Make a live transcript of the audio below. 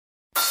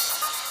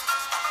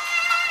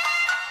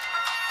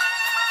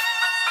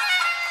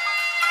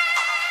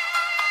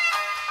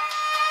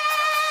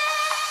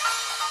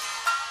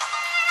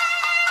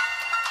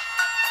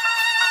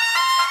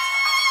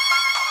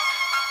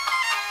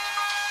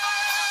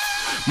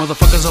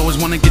Motherfuckers always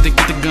wanna get the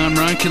gun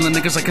run, killing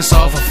niggas like it's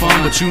all for fun.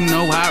 But you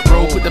know how it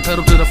roll, put the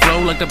pedal to the flow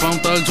like the Bone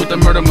Thugs with the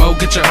murder mode.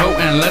 Get your hoe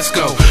and let's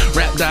go.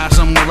 Rap die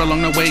somewhere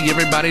along the way,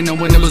 everybody know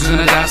when it was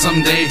gonna die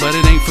someday. But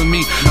it ain't for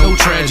me, no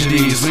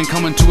tragedies been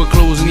coming to a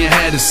close and you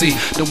had to see.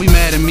 Don't be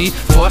mad at me,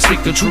 for I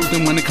speak the truth.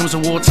 And when it comes to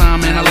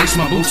wartime, man, I lace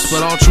my boots.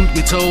 But all truth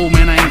be told,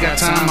 man, I ain't got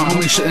time. My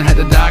homie shouldn't have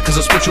to die cause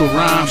I spit you a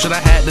rhyme. Should I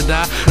had to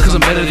die cause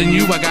I'm better than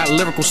you? I got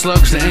lyrical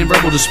slugs that ain't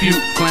verbal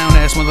dispute. Clown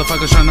ass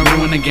motherfuckers trying to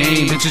ruin the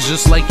game. Bitches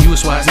just like you,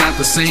 it's why it's not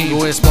the same.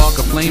 Go ahead, spark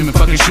a flame and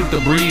fucking shoot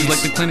the breeze.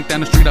 Like the clinic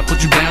down the street, I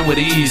put you down with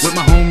ease. With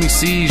my homie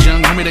C's,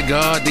 young homie to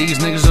God. These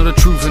niggas know the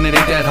truth and it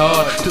ain't that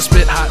hard to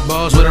spit hot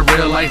bars with a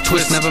real life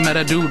twist. Never met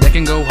a dude that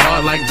can go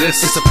hard like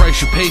this. It's the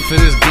price you pay for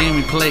this game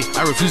we play.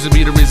 I refuse to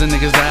be the reason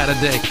niggas die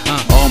today.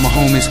 All my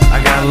homies,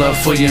 I got love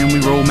for you and we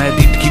roll mad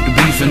deep to keep the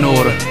beef in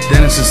order.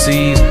 Dennis and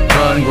C's,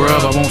 Bud and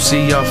Grub, I won't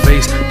see y'all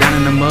face down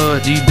in the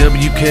mud.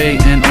 GWK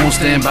and on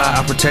standby,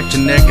 I protect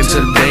your neck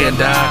until the day I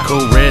die.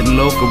 Code Red and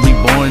Local,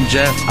 Reborn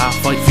Jeff, I'll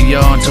fight for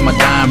y'all until my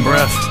dying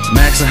breath.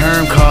 Max and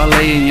Herm,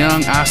 Carlay and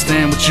Young, I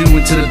stand with you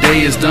until the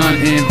day is done.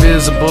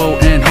 Invisible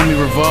and homie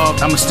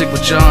Revolved, I'ma stick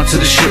with y'all until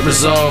the shit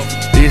resolved.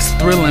 It's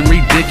thrilling,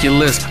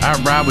 ridiculous,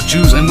 I ride with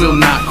yous and will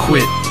not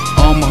quit.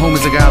 All my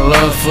homies, I got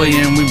love for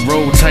you and we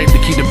roll tight to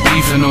keep the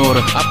beef in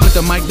order. I put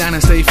the mic down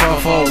and stay far,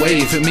 far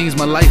away. If it means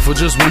my life or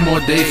just one more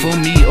day. For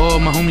me, all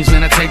my homies,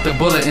 man, I take the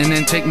bullet and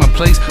then take my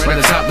place right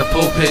atop the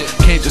pulpit.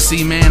 Can't you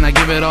see, man, I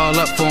give it all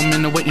up for him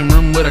in the waiting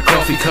room with a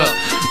coffee cup.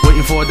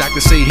 Waiting for a doctor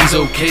to say he's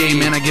okay.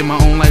 Man, I give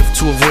my own life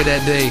to avoid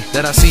that day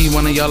that I see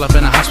one of y'all up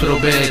in a hospital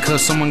bed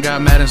cause someone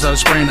got mad and started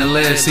spraying the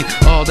lead. See,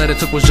 all that it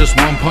took was just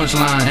one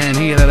punchline and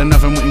he had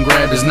enough and went and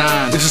grabbed his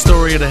nine. This is the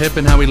story of the hip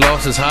and how he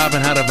lost his hop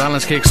and how the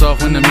violence kicks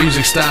off when the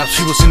music stops.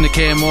 People seem to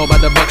care more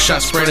about the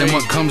buckshot spread and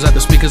what comes out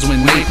the speakers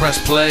when they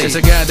press play. It's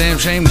a goddamn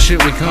shame the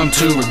shit we come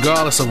to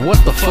regardless of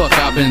what the fuck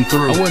I've been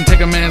through. I wouldn't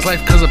take a man's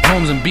life cause of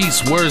poems and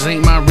beats. Words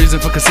ain't my reason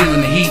for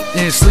concealing the heat.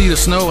 In sleet or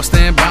snow, I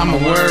stand by my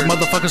word.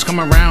 Motherfuckers come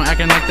around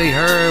acting like they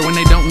heard when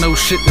they don't know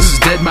shit. This is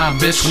dead, my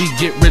bitch. We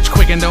get rich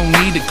quick and don't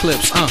need the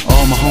clips.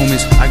 All my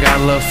homies, I got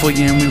love for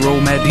you and we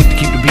roll mad deep to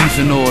keep the beef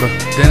in order.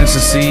 Dennis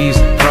and C's,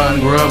 Prod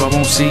and Grub, I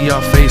won't see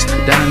y'all face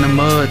down in the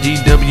mud.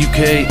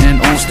 GWK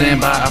and on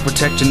standby, I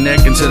protect your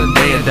neck until the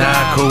day I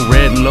die. Code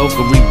Red and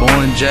Local,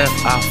 Reborn Jeff,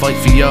 I'll fight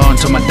for y'all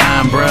until my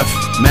dying breath.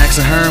 Max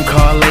and Herm,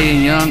 Carlay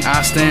and Young,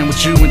 I stand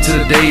with you until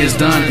the day is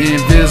done.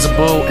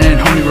 Invisible and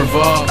homie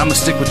Revolved, I'ma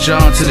stick with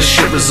y'all until the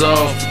shit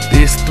resolved.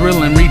 It's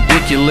thrilling,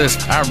 ridiculous,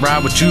 I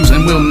ride with yous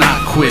and will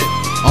not quit.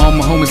 All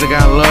my homies, I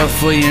got love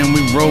for you and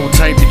we roll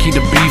tight to keep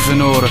the beef in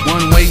order.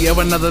 One way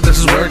or another, this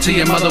is word to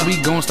your mother. We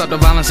gon' stop the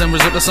violence and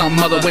resort to something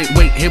other.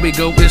 Wait, here we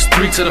go, it's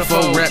 3 to the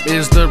 4. Rap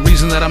is the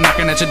reason that I'm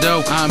knocking at your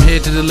door. I'm here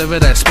to deliver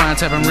that spine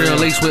tapping real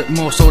lace with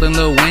more soul than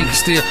Lil Wayne can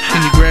steal.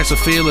 Can you grasp a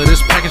feel of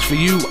this package for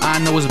you? I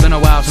know it's been a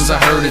while since I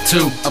heard it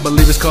too. I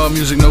believe it's called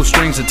music, no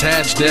strings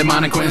attached.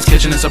 Deadmon and Quentin's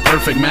Kitchen, it's a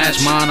perfect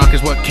match. Monarch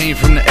is what came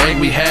from the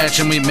egg we hatch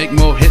and we make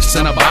more hits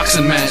than a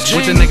boxing match.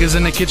 With the niggas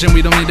in the kitchen,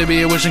 we don't need to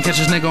be a wishing. Catch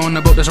this nigga on the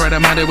boat, that's right,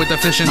 I'm out there with the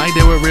fishing. Might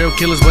they were real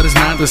killers, but it's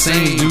not the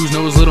same. Dudes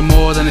know it's little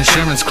more than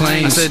insurance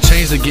claims. I said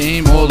change the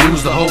game or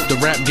lose the hope. The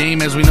rap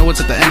game as we know it's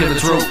at the end of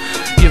its rope.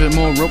 Give it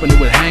more rope and it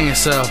would hang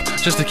itself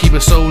just to keep it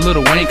so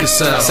Lil Wayne could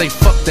sell. I say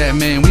fuck that,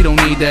 man, we don't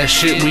need that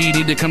shit. We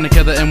need to come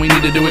together and we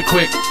need to do it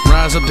quick.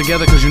 Rise up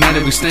together cause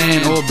united we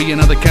stand, or be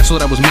another castle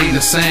that was made in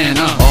the sand.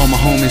 All my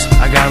homies,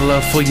 I got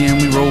love for you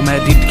and we roll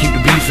mad deep to keep the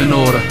beef in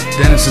order.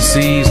 Dennis and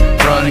C's,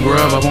 Prod and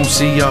Grub, I won't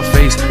see y'all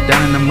face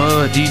down in the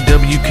mud.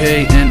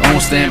 GWK and on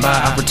standby,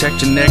 I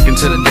protect your neck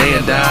until the day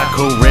I die.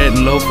 Code Red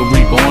and Local,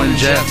 Reborn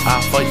Jeff,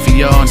 I'll fight for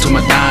y'all until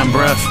my dying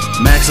breath.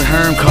 Max and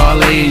Herm,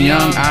 Carlay and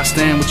Young, I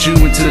stand with you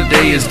until the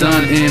day is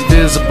done.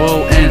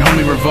 Invisible and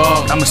homie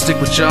Revolved, I'ma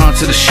stick with y'all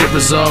until the shit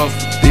resolved.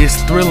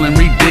 It's thrilling,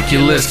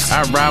 ridiculous,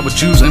 I ride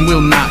with yous and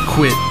will not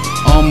quit.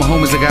 All my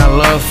homies, I got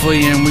love for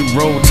you and we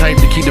roll tight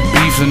to keep the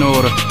beef in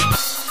order.